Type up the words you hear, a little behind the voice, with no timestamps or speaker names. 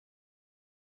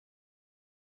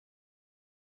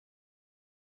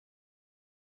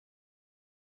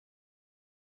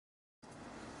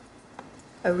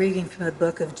A reading from the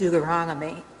book of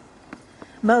Deuteronomy.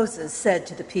 Moses said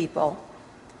to the people,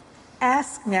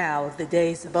 "Ask now of the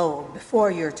days of old,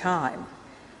 before your time,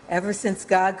 ever since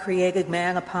God created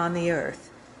man upon the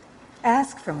earth.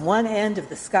 Ask from one end of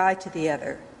the sky to the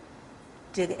other.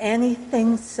 Did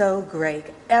anything so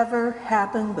great ever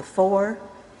happen before?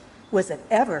 Was it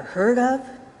ever heard of?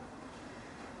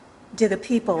 Did a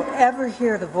people ever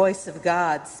hear the voice of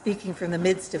God speaking from the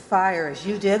midst of fire as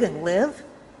you did and live?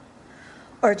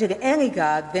 Or did any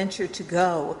God venture to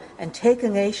go and take a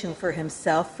nation for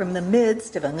himself from the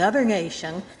midst of another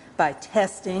nation by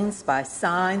testings, by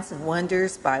signs and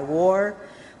wonders, by war,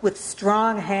 with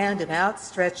strong hand and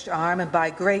outstretched arm, and by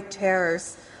great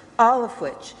terrors, all of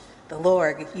which the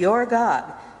Lord your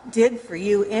God did for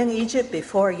you in Egypt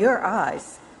before your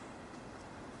eyes?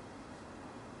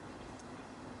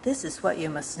 This is what you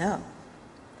must know,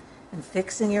 and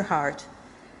fix in your heart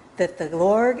that the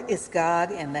Lord is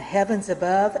God in the heavens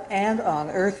above and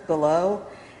on earth below,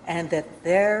 and that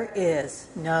there is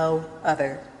no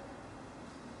other.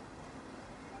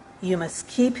 You must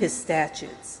keep his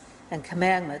statutes and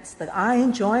commandments that I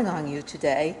enjoin on you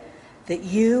today, that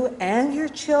you and your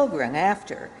children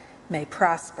after may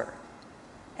prosper,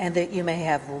 and that you may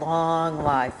have long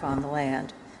life on the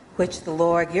land, which the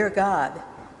Lord your God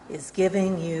is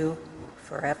giving you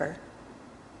forever."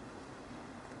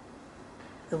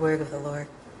 The word of the Lord.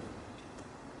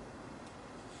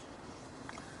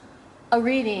 A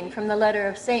reading from the letter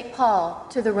of St. Paul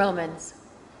to the Romans.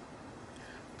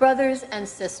 Brothers and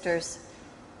sisters,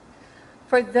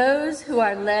 for those who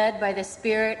are led by the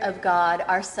Spirit of God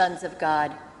are sons of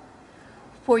God.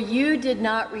 For you did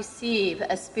not receive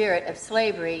a spirit of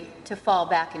slavery to fall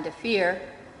back into fear,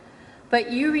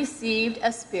 but you received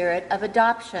a spirit of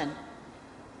adoption,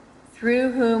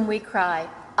 through whom we cry,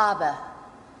 "Abba,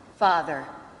 Father."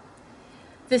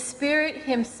 The Spirit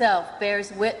himself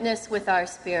bears witness with our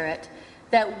spirit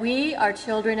that we are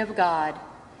children of God,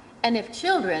 and if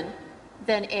children,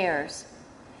 then heirs,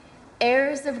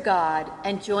 heirs of God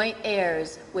and joint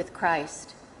heirs with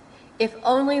Christ, if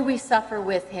only we suffer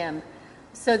with him,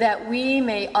 so that we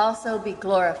may also be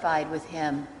glorified with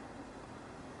him.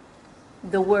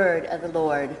 The word of the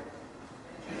Lord.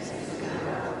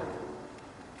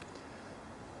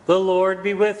 The Lord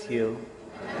be with you.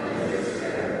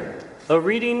 A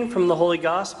reading from the Holy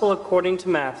Gospel according to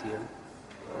Matthew.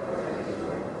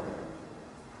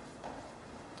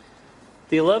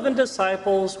 The 11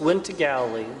 disciples went to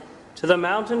Galilee, to the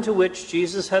mountain to which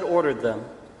Jesus had ordered them.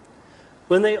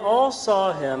 When they all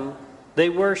saw him, they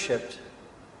worshipped,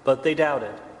 but they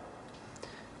doubted.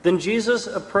 Then Jesus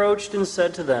approached and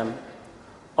said to them,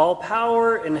 "All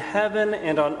power in heaven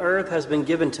and on earth has been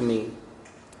given to me.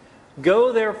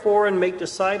 Go therefore and make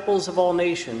disciples of all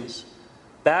nations,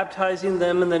 baptizing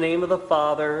them in the name of the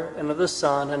Father, and of the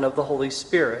Son, and of the Holy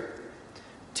Spirit,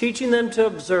 teaching them to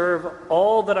observe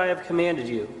all that I have commanded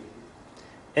you.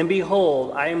 And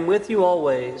behold, I am with you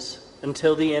always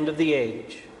until the end of the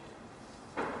age."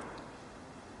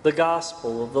 The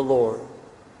Gospel of the Lord.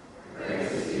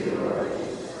 Praise to you, Lord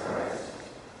Jesus Christ.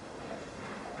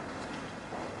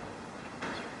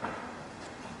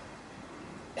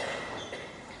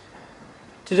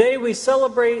 Today we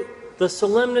celebrate the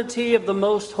solemnity of the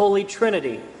Most Holy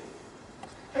Trinity.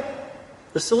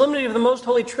 The solemnity of the Most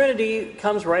Holy Trinity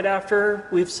comes right after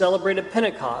we've celebrated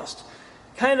Pentecost,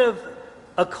 kind of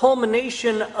a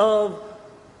culmination of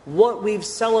what we've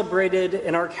celebrated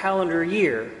in our calendar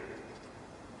year.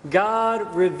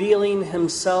 God revealing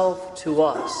himself to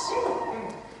us.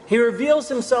 He reveals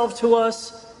himself to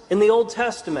us in the Old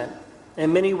Testament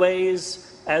in many ways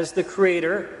as the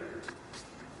Creator,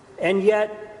 and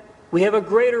yet we have a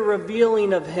greater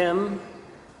revealing of him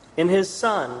in his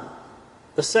Son,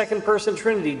 the second person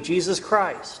Trinity, Jesus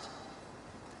Christ.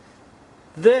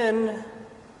 Then,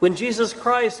 when Jesus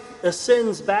Christ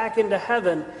ascends back into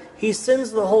heaven, he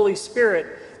sends the Holy Spirit,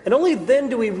 and only then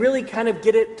do we really kind of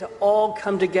get it to all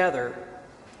come together,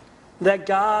 that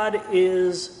God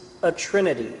is a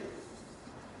Trinity.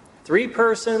 3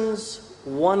 persons,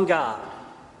 one God.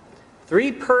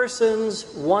 3 persons,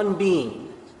 one being.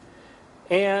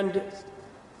 And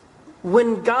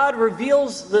when God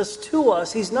reveals this to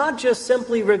us, he's not just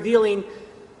simply revealing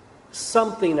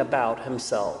something about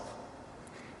himself.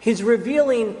 He's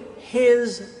revealing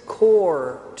his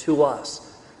core to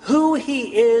us, who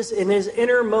he is in his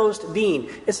innermost being.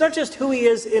 It's not just who he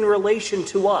is in relation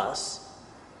to us.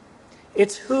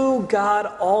 It's who God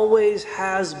always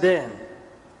has been.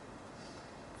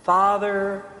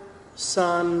 Father,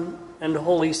 Son, and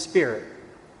Holy Spirit.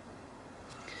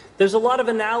 There's a lot of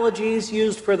analogies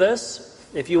used for this.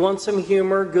 If you want some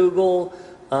humor, Google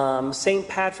St.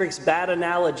 Patrick's Bad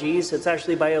Analogies. It's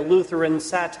actually by a Lutheran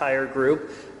satire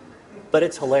group, but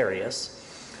it's hilarious.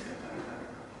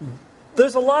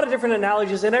 There's a lot of different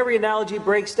analogies, and every analogy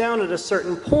breaks down at a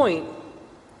certain point.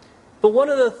 But one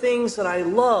of the things that I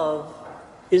love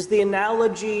is the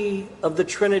analogy of the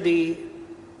Trinity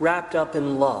wrapped up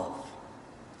in love.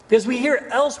 Because we hear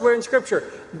elsewhere in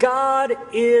Scripture, God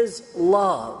is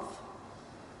love.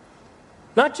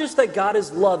 Not just that God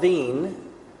is loving,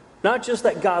 not just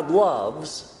that God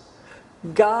loves,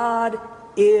 God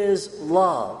is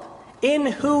love. In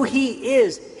who He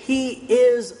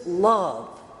is love.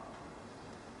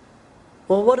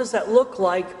 Well, what does that look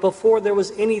like before there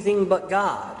was anything but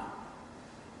God?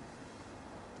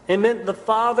 It meant the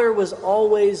Father was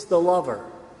always the lover.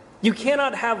 You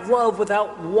cannot have love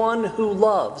without one who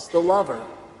loves, the lover.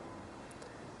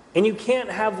 And you can't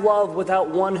have love without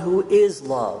one who is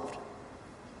loved,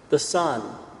 the Son,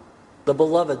 the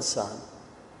beloved Son,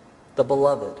 the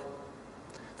beloved.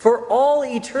 For all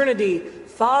eternity,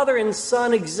 Father and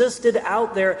Son existed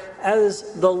out there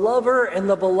as the lover and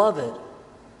the beloved.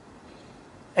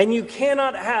 And you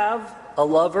cannot have a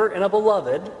lover and a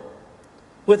beloved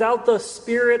without the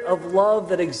spirit of love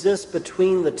that exists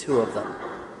between the two of them.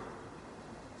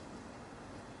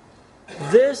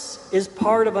 This is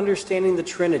part of understanding the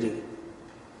Trinity.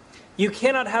 You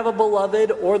cannot have a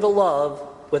beloved or the love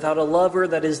without a lover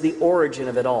that is the origin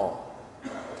of it all.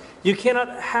 You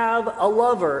cannot have a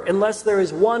lover unless there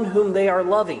is one whom they are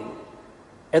loving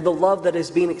and the love that is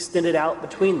being extended out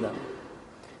between them.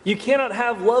 You cannot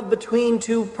have love between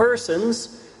two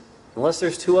persons unless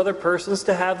there's two other persons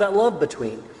to have that love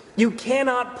between. You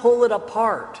cannot pull it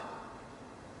apart.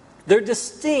 They're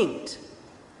distinct,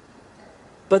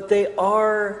 but they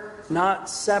are not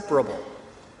separable.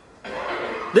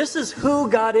 This is who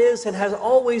God is and has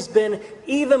always been,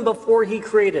 even before He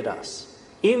created us,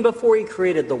 even before He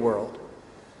created the world.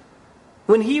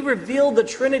 When He revealed the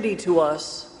Trinity to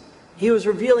us, He was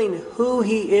revealing who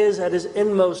He is at His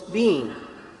inmost being.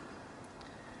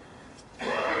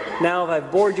 Now, if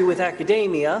I've bored you with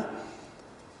academia,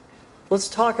 let's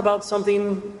talk about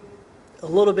something a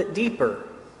little bit deeper.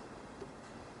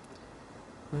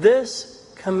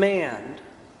 This command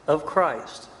of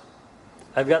Christ,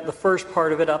 I've got the first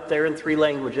part of it up there in 3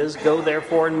 languages. Go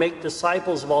therefore and make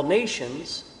disciples of all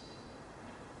nations.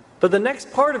 But the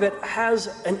next part of it has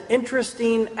an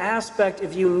interesting aspect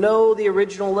if you know the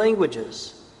original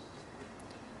languages.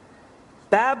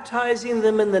 Baptizing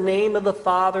them in the name of the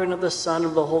Father and of the Son and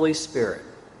of the Holy Spirit.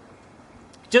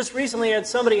 Just recently I had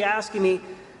somebody asking me,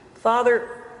 Father,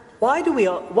 why do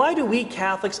we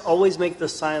Catholics always make the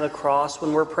sign of the cross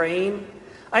when we're praying?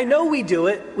 I know we do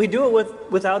it. We do it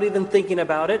without even thinking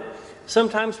about it.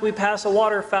 Sometimes we pass a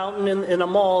water fountain in a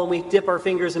mall and we dip our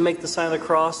fingers and make the sign of the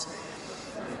cross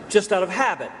just out of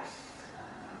habit.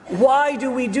 Why do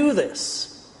we do this?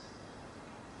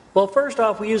 Well, first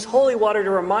off, we use holy water to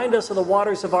remind us of the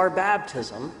waters of our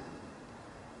baptism.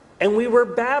 And we were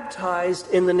baptized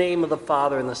in the name of the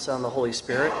Father and the Son and the Holy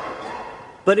Spirit.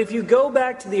 But if you go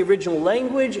back to the original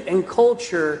language and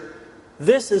culture,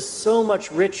 this is so much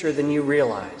richer than you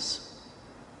realize.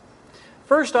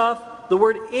 First off, the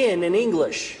word in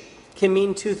English can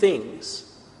mean 2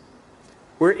 things.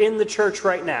 We're in the church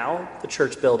right now, the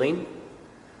church building.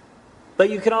 But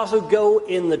you can also go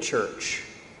in the church,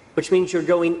 which means you're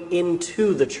going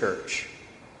into the church.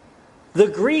 The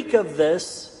Greek of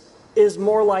this is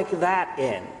more like that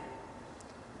in.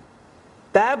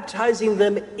 Baptizing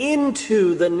them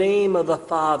into the name of the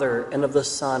Father and of the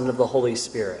Son and of the Holy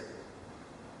Spirit.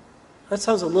 That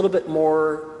sounds a little bit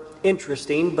more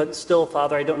interesting, but still,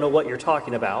 Father, I don't know what you're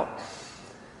talking about.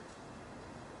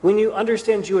 When you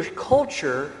understand Jewish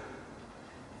culture,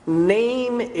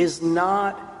 name is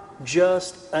not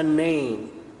just a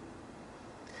name.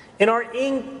 In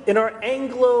our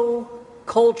Anglo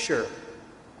culture,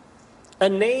 a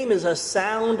name is a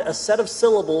sound, a set of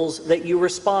syllables that you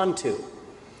respond to.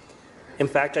 In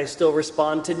fact, I still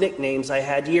respond to nicknames I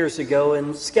had years ago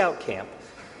in scout camp.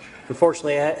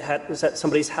 Unfortunately, I was at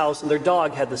somebody's house and their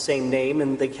dog had the same name,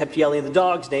 and they kept yelling the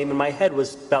dog's name, and my head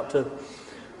was about to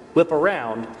whip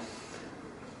around.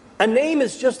 A name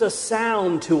is just a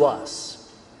sound to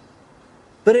us.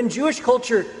 But in Jewish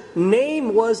culture,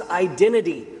 name was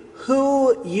identity.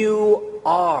 Who you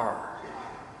are.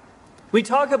 We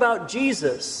talk about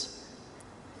Jesus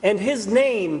and His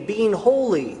name being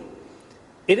holy.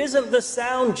 It isn't the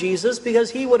sound Jesus, because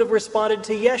He would have responded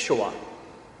to Yeshua.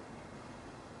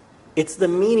 It's the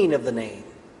meaning of the name.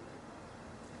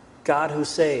 God who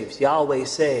saves, Yahweh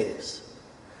saves.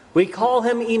 We call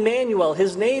Him Emmanuel.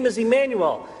 His name is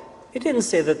Emmanuel. It didn't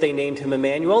say that they named Him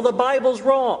Emmanuel. The Bible's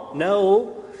wrong.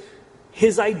 No.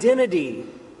 His identity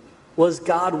was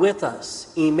God with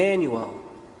us, Emmanuel.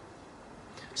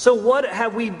 So what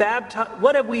have we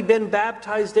been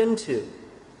baptized into?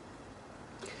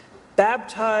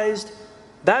 Baptizing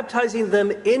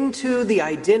them into the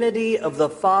identity of the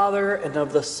Father and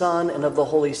of the Son and of the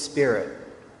Holy Spirit.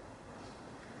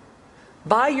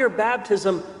 By your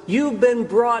baptism, you've been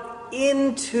brought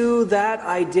into that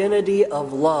identity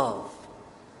of love.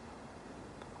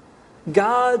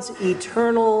 God's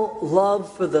eternal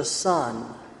love for the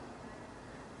Son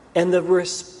and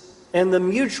the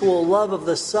mutual love of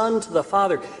the Son to the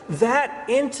Father, that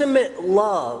intimate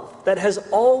love that has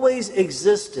always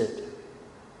existed,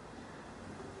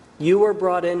 you were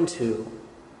brought into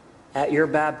at your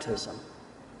baptism.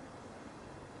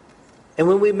 And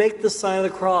when we make the sign of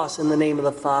the cross in the name of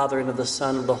the Father and of the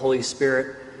Son and of the Holy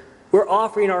Spirit, we're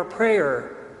offering our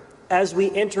prayer as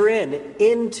we enter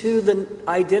into the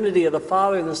identity of the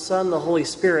Father and the Son and the Holy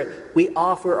Spirit. We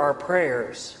offer our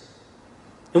prayers.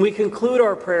 And we conclude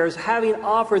our prayers having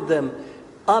offered them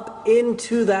up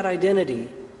into that identity,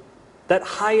 that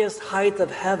highest height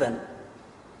of heaven.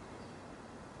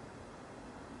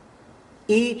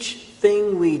 Each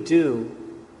thing we do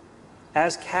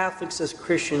as Catholics, as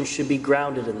Christians, should be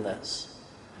grounded in this.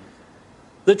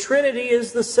 The Trinity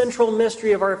is the central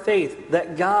mystery of our faith,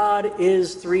 that God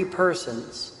is three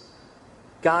persons.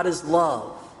 God is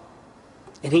love,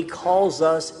 and He calls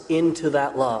us into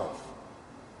that love.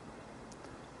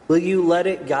 Will you let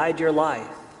it guide your life?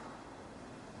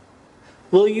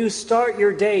 Will you start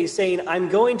your day saying, I'm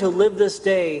going to live this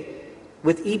day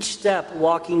with each step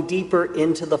walking deeper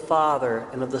into the Father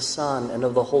and of the Son and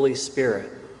of the Holy Spirit?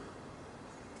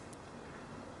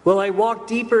 Will I walk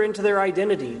deeper into their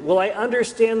identity? Will I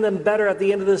understand them better at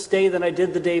the end of this day than I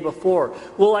did the day before?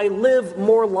 Will I live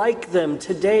more like them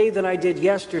today than I did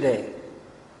yesterday?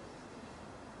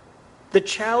 The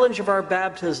challenge of our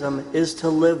baptism is to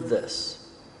live this.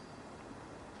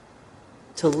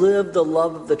 To live the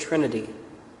love of the Trinity.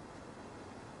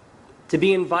 To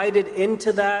be invited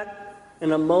into that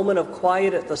in a moment of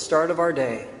quiet at the start of our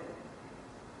day.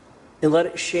 And let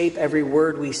it shape every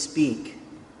word we speak.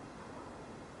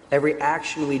 Every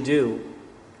action we do,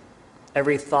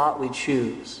 every thought we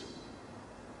choose.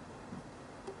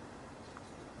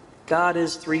 God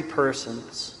is three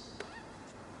persons.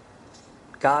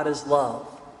 God is love.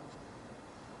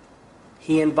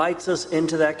 He invites us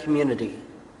into that community.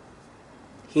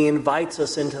 He invites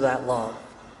us into that love.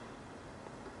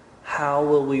 How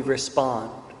will we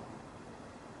respond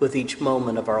with each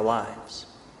moment of our lives?